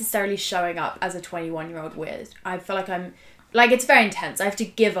necessarily showing up as a 21-year-old weird. I feel like it's very intense. I have to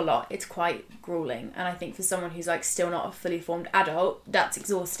give a lot. It's quite grueling. And I think for someone who's still not a fully formed adult, that's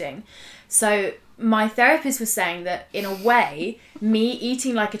exhausting. So my therapist was saying that in a way, me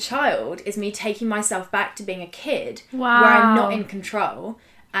eating like a child is me taking myself back to being a kid where I'm not in control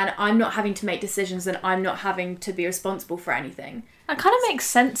and I'm not having to make decisions and I'm not having to be responsible for anything. That kind of makes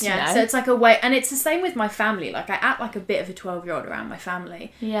sense, So it's like a way, and it's the same with my family. I act like a bit of a 12-year-old around my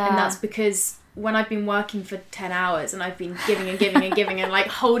family. Yeah. And that's because when I've been working for 10 hours and I've been giving and giving and giving and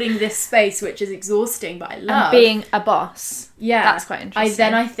holding this space, which is exhausting, but I love. And being a boss. Yeah. That's quite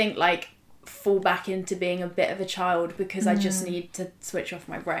interesting. I think fall back into being a bit of a child because I just need to switch off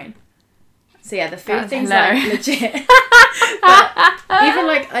my brain. So yeah, the food thing's legit. But even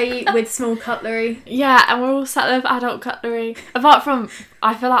I eat with small cutlery. Yeah, and we're all sat there with adult cutlery. Apart from,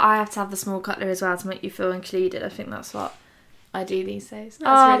 I feel like I have to have the small cutlery as well to make you feel included. I think that's what I do these days.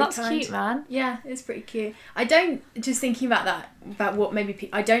 That's cute, man. Yeah, it's pretty cute. I don't, just thinking about what maybe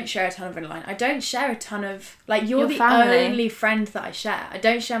I don't share a ton of online. I don't share a ton of, you're the family. Only friend that I share. I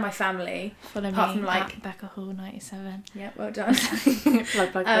don't share my family. Follow apart me from at Becca Hall 97. Yeah, well done.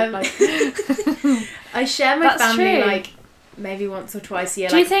 plug. I share my family maybe once or twice a year.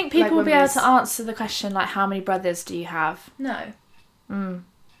 Do you think people will be able to answer the question how many brothers do you have? No.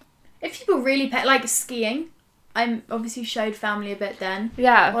 If people really pay, skiing, I'm obviously showed family a bit then.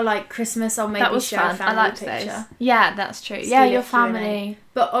 Yeah. Or Christmas, I'll maybe share a family picture. Those. Yeah, that's true. Yeah, your family.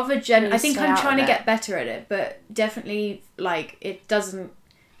 But of a I think I'm trying to get better at it, but definitely it doesn't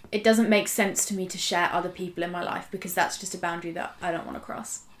make sense to me to share other people in my life because that's just a boundary that I don't want to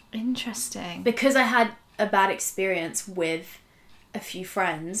cross. Interesting. Because I had a bad experience with a few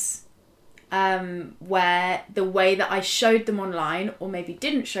friends where the way that I showed them online or maybe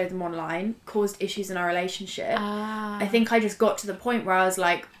didn't show them online caused issues in our relationship. I think I just got to the point where I was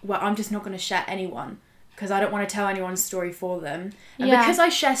I'm just not going to share anyone because I don't want to tell anyone's story for them. And because I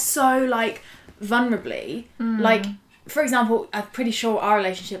share so vulnerably, for example, I'm pretty sure our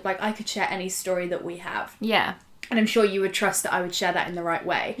relationship, I could share any story that we have. Yeah. And I'm sure you would trust that I would share that in the right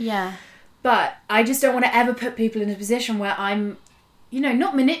way. Yeah. But I just don't want to ever put people in a position where I'm,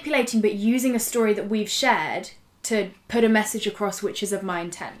 not manipulating, but using a story that we've shared to put a message across which is of my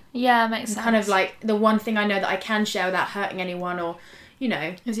intent. Yeah, makes sense. Kind of the one thing I know that I can share without hurting anyone or,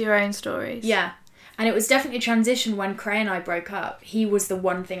 is your own stories. Yeah. And it was definitely a transition when Cray and I broke up. He was the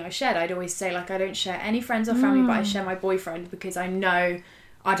one thing I shared. I'd always say, I don't share any friends or family, but I share my boyfriend because I know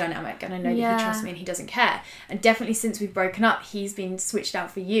our dynamic and I know that he trusts me and he doesn't care. And definitely since we've broken up, he's been switched out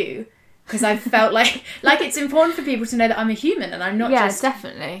for you. Because I felt like it's important for people to know that I'm a human and I'm not just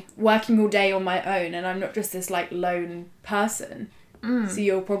definitely working all day on my own and I'm not just this lone person. So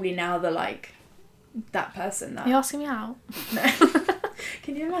you're probably now the that person. Are you asking me out? No.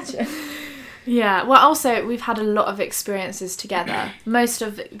 Can you imagine? Yeah. Well, also we've had a lot of experiences together. Most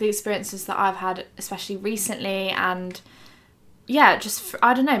of the experiences that I've had, especially recently, and I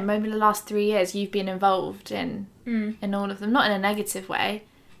don't know, maybe the last 3 years, you've been involved in all of them, not in a negative way.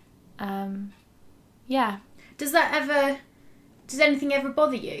 Does anything ever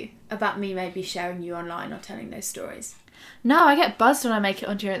bother you about me maybe sharing you online or telling those stories? No, I get buzzed when I make it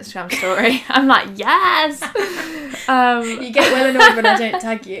onto your Instagram story. I'm like, yes! You get well annoyed when I don't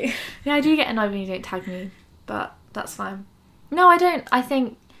tag you. Yeah, I do get annoyed when you don't tag me, but that's fine. No, I don't. I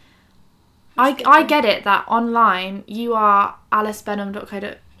think I get it that online you are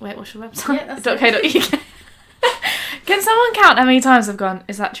alicebenham.co. Wait, what's your website? Yeah, that's .co.uk. Can someone count how many times I've gone,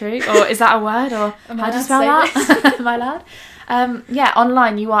 is that true? Or is that a word? Or how do you spell that? Am I allowed?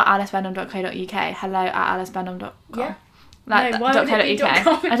 Online you are alicebenham.co.uk. Hello at alicebenham.com. Yeah.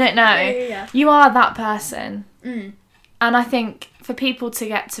 .co.uk. I don't know. Yeah. You are that person. And I think for people to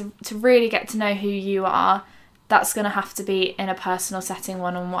get to really get to know who you are, that's going to have to be in a personal setting,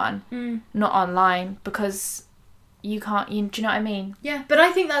 one-on-one, not online, because you can't, do you know what I mean? Yeah, but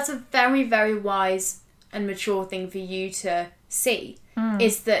I think that's a very, very wise and mature thing for you to see,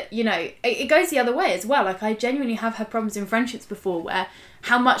 is that, it goes the other way as well. I genuinely have had problems in friendships before where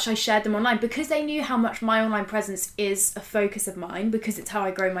how much I shared them online, because they knew how much my online presence is a focus of mine, because it's how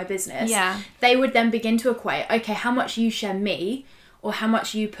I grow my business. Yeah. They would then begin to equate, okay, how much you share me or how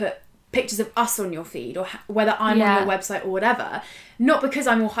much you put pictures of us on your feed, or whether I'm on your website or whatever, not because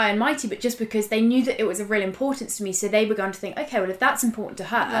I'm all high and mighty, but just because they knew that it was of real importance to me. So they began to think, okay, well, if that's important to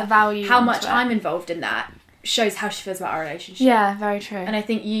her, how much I'm involved in that shows how she feels about our relationship. Yeah, very true. And I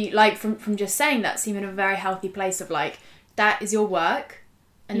think you, like, from just saying that, seem in a very healthy place of like, that is your work,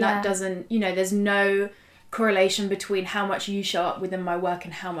 and that doesn't, you know, there's no correlation between how much you show up within my work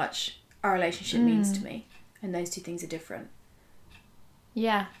and how much our relationship means to me, and those two things are different.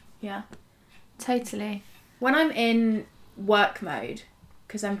 Yeah Totally. When I'm in work mode,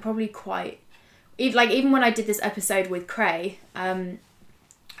 because I'm probably quite, even when I did this episode with Cray,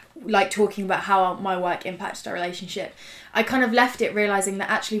 like talking about how my work impacted our relationship, I kind of left it realising that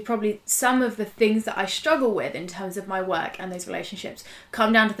actually probably some of the things that I struggle with in terms of my work and those relationships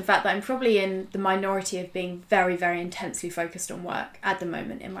come down to the fact that I'm probably in the minority of being very, very intensely focused on work at the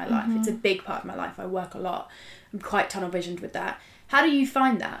moment in my life. It's a big part of my life. I work a lot. I'm quite tunnel visioned with that. How do you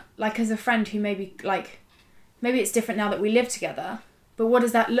find that? Like, as a friend who maybe it's different now that we live together, but what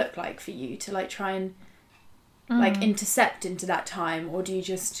does that look like for you to like try and like intercept into that time, or do you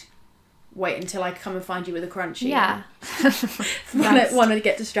just wait until I come and find you with a crunchy? Yeah. Want to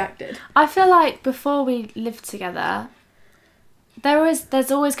get distracted. I feel like before we lived together,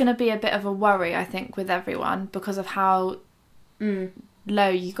 there's always going to be a bit of a worry, I think, with everyone because of how low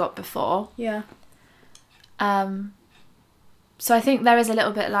you got before. Yeah. So I think there is a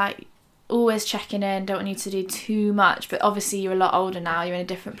little bit like always checking in, don't want you to do too much, but obviously you're a lot older now, you're in a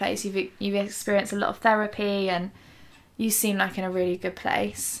different place, you've experienced a lot of therapy and you seem like in a really good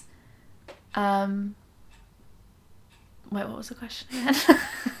place. Wait, what was the question again?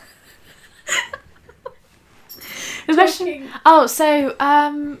 The question. Oh, so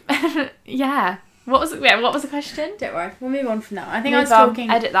yeah. What was the question? Don't worry, we'll move on from now. I think I was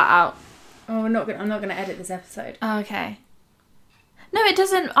talking. Edit that out. Oh, I'm not gonna edit this episode. Oh, okay. No, it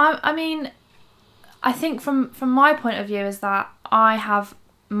doesn't. I mean, I think from my point of view is that I have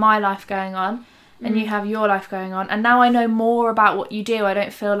my life going on and you have your life going on, and now I know more about what you do. I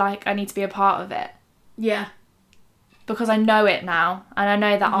don't feel like I need to be a part of it. Yeah. Because I know it now, and I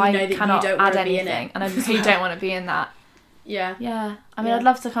know that cannot add anything, and I really don't want to be in that. Yeah. Yeah. I mean, I'd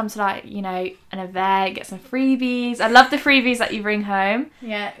love to come to, like, you know, an event, get some freebies. I love the freebies that you bring home.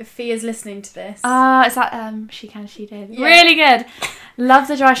 Yeah, if Fia's listening to this. It's that She Can, She Did. Yeah. Really good. Love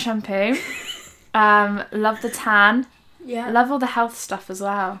the dry shampoo. Love the tan. Yeah. Love all the health stuff as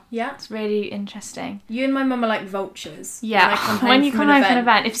well. Yeah. It's really interesting. You and my mum are like vultures. Yeah. When you come home from an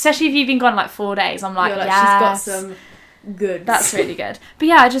event, especially if you've been gone like 4 days, I'm like, yes. She's got some goods. That's really good. But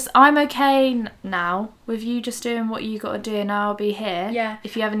yeah, I'm okay now with you just doing what you got to do, and I'll be here. Yeah.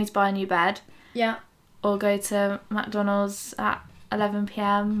 If you ever need to buy a new bed. Yeah. Or go to McDonald's at 11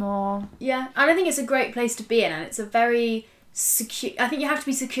 p.m. or... Yeah. And I think it's a great place to be in, and it's a very secure... I think you have to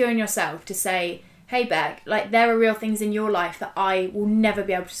be secure in yourself to say, hey, Beck, like, there are real things in your life that I will never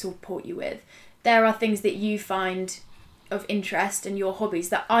be able to support you with. There are things that you find of interest and your hobbies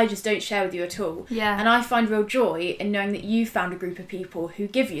that I just don't share with you at all. Yeah. And I find real joy in knowing that you found a group of people who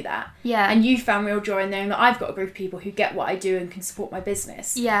give you that. Yeah. And you found real joy in knowing that I've got a group of people who get what I do and can support my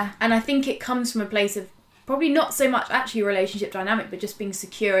business. Yeah. And I think it comes from a place of probably not so much actually a relationship dynamic, but just being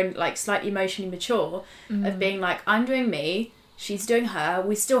secure and like slightly emotionally mature of being like, I'm doing me, she's doing her,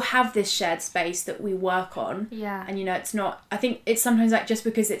 we still have this shared space that we work on. Yeah. And, you know, it's not... I think it's sometimes like just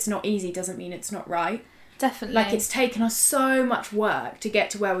because it's not easy doesn't mean it's not right. Definitely. Like, it's taken us so much work to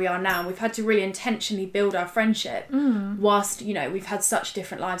get to where we are now. We've had to really intentionally build our friendship whilst, you know, we've had such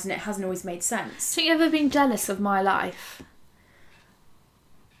different lives and it hasn't always made sense. Have you ever been jealous of my life?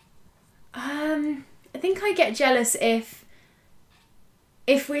 I think I get jealous if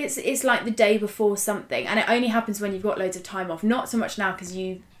it's like the day before something, and it only happens when you've got loads of time off. Not so much now because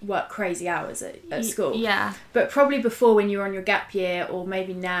you work crazy hours at school. Yeah. But probably before, when you're on your gap year, or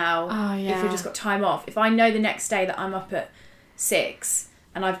maybe now, if we've just got time off. If I know the next day that I'm up at 6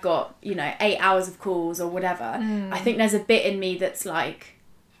 and I've got, you know, 8 hours of calls or whatever, I think there's a bit in me that's like,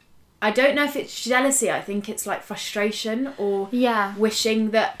 I don't know if it's jealousy. I think it's like frustration or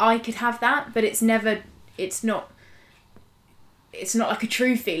wishing that I could have that, but it's not like a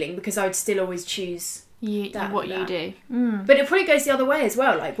true feeling, because I would still always choose what you do. But it probably goes the other way as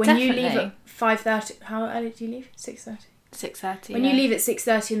well. Like when you leave at 5:30, how early do you leave? 6:30. 6:30. When you leave at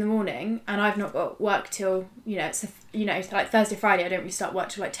 6:30 in the morning, and I've not got work till, you know, it's like Thursday, Friday. I don't really start work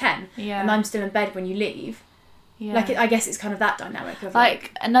till like 10, and I'm still in bed when you leave. Yeah. Like, I guess it's kind of that dynamic of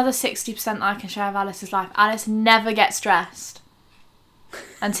like another 60% that I can share of Alice's life. Alice never gets stressed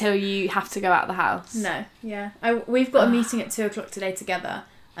until you have to go out of the house. No, yeah. We've got a meeting at 2:00 today together,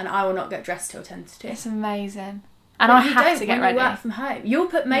 and I will not get dressed till 10 to 2. It's amazing. And I have to get ready. When you work from home, you'll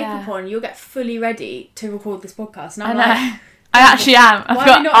put makeup on, you'll get fully ready to record this podcast. And I'm I know. like, I actually am. I've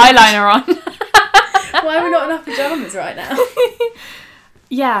got eyeliner on. why are we not in our pyjamas right now?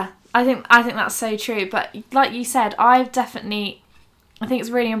 Yeah, I think that's so true. But like you said, I think it's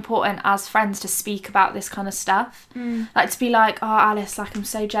really important as friends to speak about this kind of stuff. Like to be like, oh, Alice, like I'm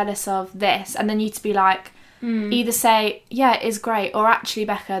so jealous of this, and then you to be like, either say, yeah, it is great, or actually,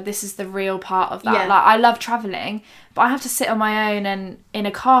 Becca, this is the real part of that. Yeah. Like I love travelling, but I have to sit on my own and in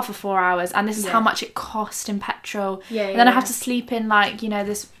a car for 4 hours, and this is how much it cost in petrol. And then I have to sleep in like, you know,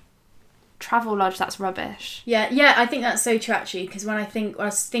 this travel lodge that's rubbish. Yeah, I think that's so true actually, because when I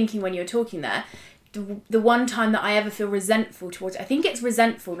was thinking when you were talking there, the one time that I ever feel resentful towards it, I think it's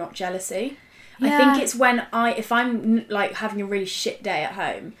resentful, not jealousy. I think it's when if I'm like having a really shit day at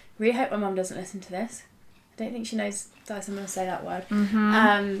home. Really hope my mum doesn't listen to this. I don't think she knows that I'm going to say that word.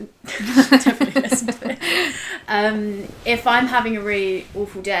 She'll definitely listen to it. If I'm having a really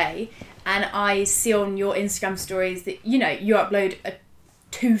awful day and I see on your Instagram stories that, you know, you upload a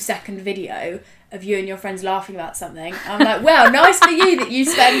 2-second video of you and your friends laughing about something, I'm like, wow, nice for you that you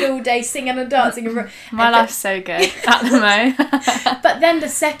spend all day singing and dancing. My life's so good at the moment. But then the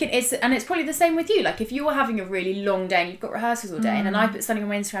second and it's probably the same with you, like if you were having a really long day and you've got rehearsals all day, and then I put something on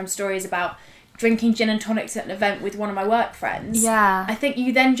my Instagram stories about drinking gin and tonics at an event with one of my work friends, I think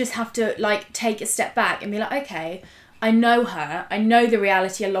you then just have to like take a step back and be like, okay, I know her, I know the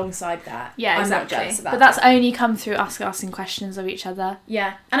reality alongside that. Yeah, I'm exactly. not jealous about but that's only come through us asking questions of each other.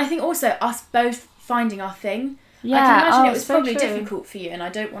 Yeah, and I think also us both finding our thing. Yeah, I can imagine it was so probably true. difficult for you, and I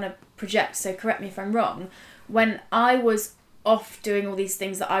don't want to project, so correct me if I'm wrong. When I was off doing all these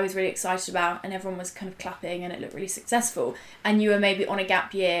things that I was really excited about and everyone was kind of clapping and it looked really successful, and you were maybe on a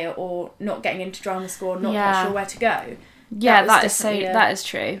gap year or not getting into drama school, not quite sure where to go. Yeah, that is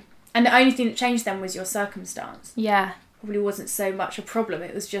true. And the only thing that changed then was your circumstance. Yeah. Probably wasn't so much a problem,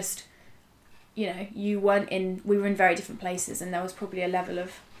 it was just, you know, we were in very different places, and there was probably a level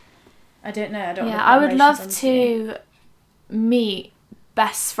of, I don't know, I would love to meet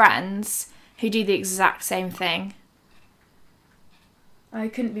best friends who do the exact same thing. I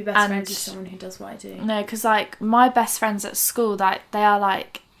couldn't be best friends with someone who does what I do. No, because like my best friends at school, like they are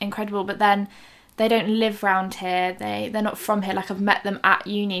like incredible, but then they don't live round here. They're not from here. Like I've met them at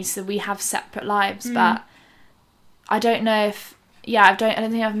uni, so we have separate lives. But I don't know if I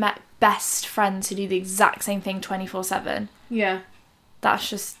don't think I've met best friends who do the exact same thing 24/7. Yeah, that's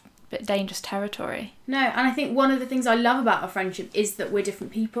just a bit dangerous territory. No, and I think one of the things I love about our friendship is that we're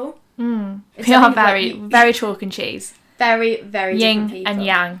different people. We are very chalk and cheese. Very, very yin different people. And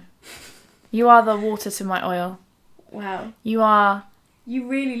yang. You are the water to my oil. Wow. You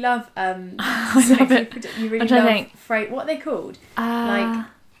really love I love it. You really love what are they called? Like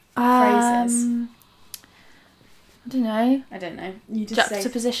phrases. I don't know. You just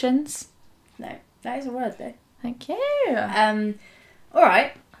juxtapositions. No, that is a word though. Thank you. All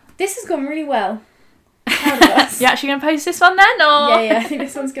right. This has gone really well. Proud of us. You actually gonna post this one then, or? Yeah. I think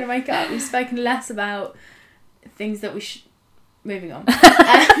this one's gonna make up. We've spoken less about things that we should. Moving on.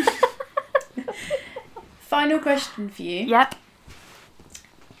 Final question for you. Yep.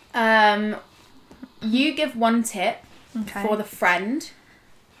 You give one tip for the friend,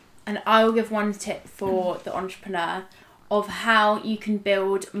 and I will give one tip for the entrepreneur of how you can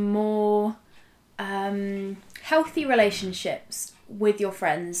build more healthy relationships with your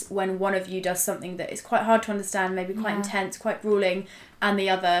friends when one of you does something that is quite hard to understand, maybe quite intense, quite grueling, and the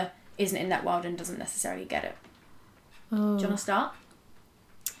other isn't in that world and doesn't necessarily get it. Do you want to start?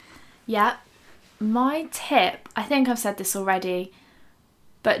 Yeah. My tip, I think I've said this already,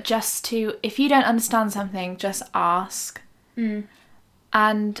 but if you don't understand something, just ask.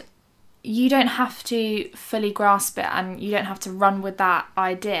 And you don't have to fully grasp it, and you don't have to run with that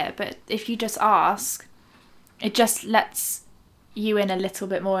idea, but if you just ask, it just lets you in a little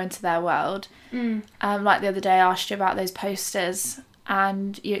bit more into their world. Like the other day I asked you about those posters,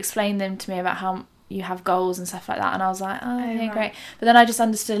 and you explained them to me about how you have goals and stuff like that, and I was like, okay, great. But then I just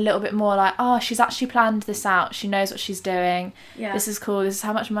understood a little bit more, like, she's actually planned this out, she knows what she's doing, this is cool, this is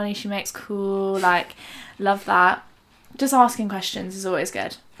how much money she makes, cool, like, love that. Just asking questions is always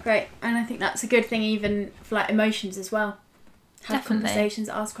good. Great. And I think that's a good thing even for like emotions as well. Have conversations,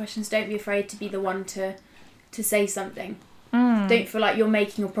 ask questions, don't be afraid to be the one to say something. Don't feel like you're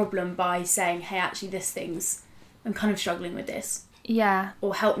making a problem by saying, hey, actually I'm kind of struggling with this. Yeah.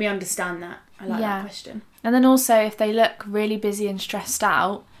 Or help me understand that. I like that question. And then also, if they look really busy and stressed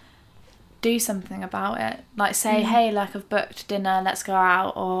out, do something about it. Like say, hey, like I've booked dinner, let's go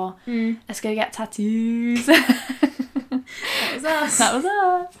out, or let's go get tattoos. That was us. That was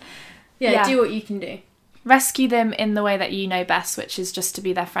us. Yeah, do what you can do. rescue them in the way that you know best, which is just to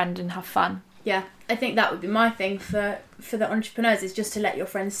be their friend and have fun. Yeah, I think that would be my thing for the entrepreneurs, is just to let your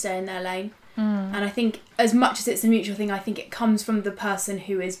friends stay in their lane. And I think as much as it's a mutual thing, I think it comes from the person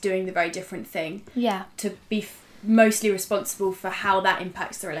who is doing the very different thing. Yeah. To be mostly responsible for how that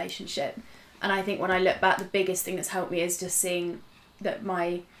impacts the relationship. And I think when I look back, the biggest thing that's helped me is just seeing that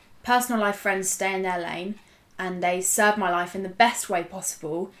my personal life friends stay in their lane and they serve my life in the best way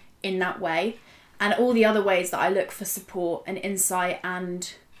possible in that way. And all the other ways that I look for support and insight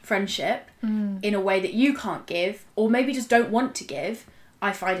and friendship in a way that you can't give, or maybe just don't want to give,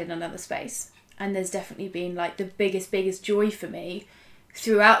 I find in another space. And there's definitely been like the biggest joy for me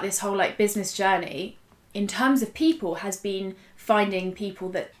throughout this whole like business journey in terms of people has been finding people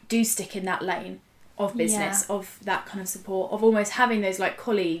that do stick in that lane of business, of that kind of support, of almost having those like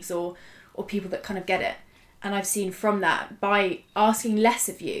colleagues or people that kind of get it. And I've seen from that, by asking less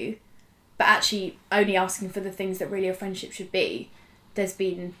of you, but actually only asking for the things that really a friendship should be, there's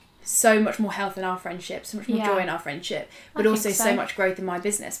been so much more health in our friendship, so much more joy in our friendship, but also so much growth in my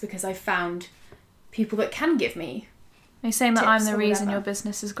business because I found people that can give me. Are you saying that I'm the reason your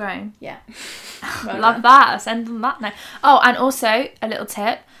business has grown? Yeah. Well love that. Let's end on that now. Oh, and also a little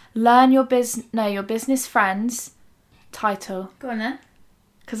tip: learn your business friend's title. Go on then.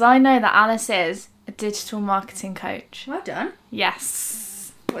 Because I know that Alice is a digital marketing coach. Well done.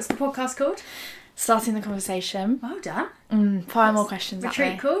 Yes. What's the podcast called? Starting the Conversation. Well done. Fire more questions.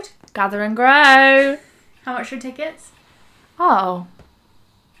 Retreat called? Gather and Grow. How much are tickets? Oh.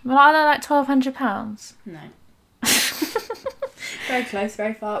 Well, are they like £1,200? No. Very close,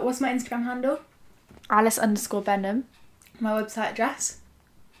 very far. What's my Instagram handle? Alice_Benham. My website address?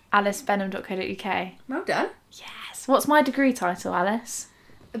 alicebenham.co.uk. Well done. Yes. What's my degree title, Alice?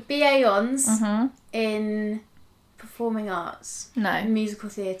 A BA Hons in Performing Arts. No. Musical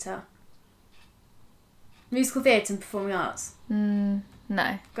theatre. Musical theatre and performing arts.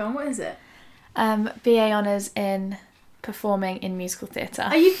 No. Go on, what is it? BA Honours in Performing in Musical Theatre.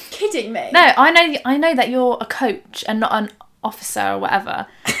 Are you kidding me? No, I know that you're a coach and not an officer or whatever.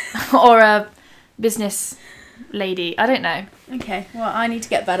 Or a business lady. I don't know. Okay, well, I need to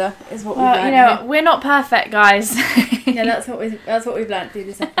get better, is what we've Well, learned. you know, we're not perfect, guys. Yeah, that's what we've learned through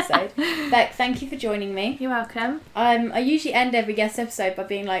this episode. Beck, thank you for joining me. You're welcome. I usually end every guest episode by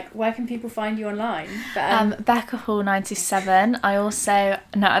being like, where can people find you online? But Becca Hall 97. I also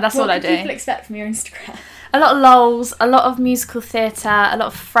that's all I do. What can people expect from your Instagram? A lot of lols, a lot of musical theatre, a lot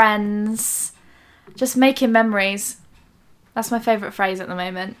of friends, just making memories. That's my favourite phrase at the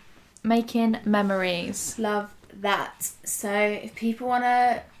moment. Making memories. Love that. So if people want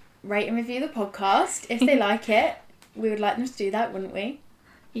to rate and review the podcast, if they like it, we would like them to do that, wouldn't we?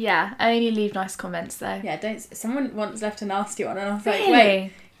 Yeah, only leave nice comments though. Yeah, someone once left a nasty one and I was like, Really?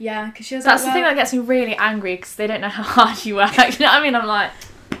 wait. Yeah, because she was That's like, the thing that gets me really angry because they don't know how hard you work. You know what I mean? I'm like,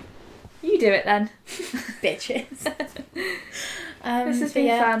 you do it then. bitches. This has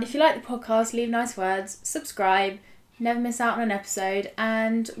been fun. If you like the podcast, leave nice words, subscribe, never miss out on an episode,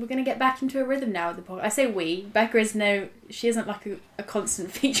 and we're going to get back into a rhythm now with the podcast. I say we. Becca she isn't like a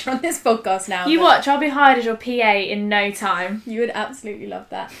constant feature on this podcast now. You watch, I'll be hired as your PA in no time. You would absolutely love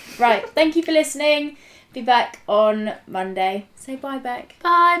that. Right, thank you for listening. Be back on Monday. Say bye, Beck.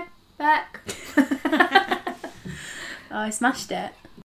 Bye, Beck. Oh, I smashed it.